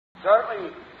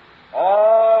Certainly,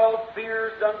 all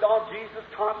fears done gone. Jesus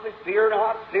constantly, fear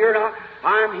not, fear not.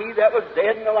 I am he that was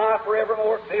dead and alive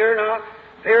forevermore. Fear not,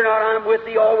 fear not. I am with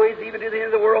thee always, even to the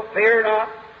end of the world. Fear not.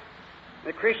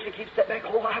 The Christian keeps stepping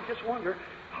back. Oh, I just wonder.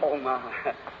 Oh, my.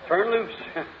 Turn loose.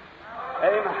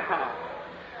 Amen.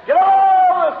 Get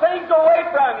all the things away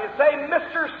from you. Say,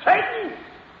 Mr. Satan,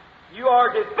 you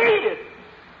are defeated.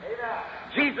 Amen.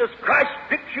 Jesus Christ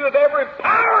stripped you of every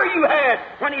power you had.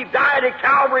 When He died at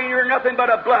Calvary, you're nothing but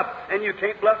a bluff, and you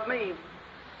can't bluff me.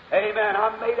 Amen.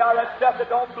 I'm made out of that stuff that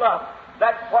don't bluff.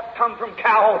 That's what comes from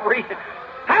Calvary.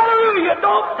 Hallelujah.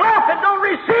 Don't bluff it. Don't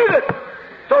receive it.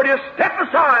 So just step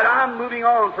aside. I'm moving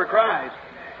on for Christ.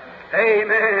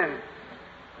 Amen.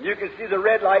 You can see the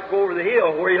red light go over the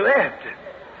hill where you left.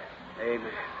 Amen.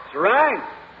 That's right.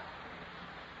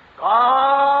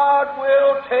 God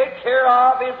will take care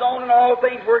of His own, and all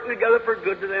things working together for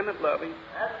good to them that love Him.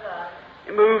 That's right.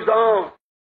 He moves on.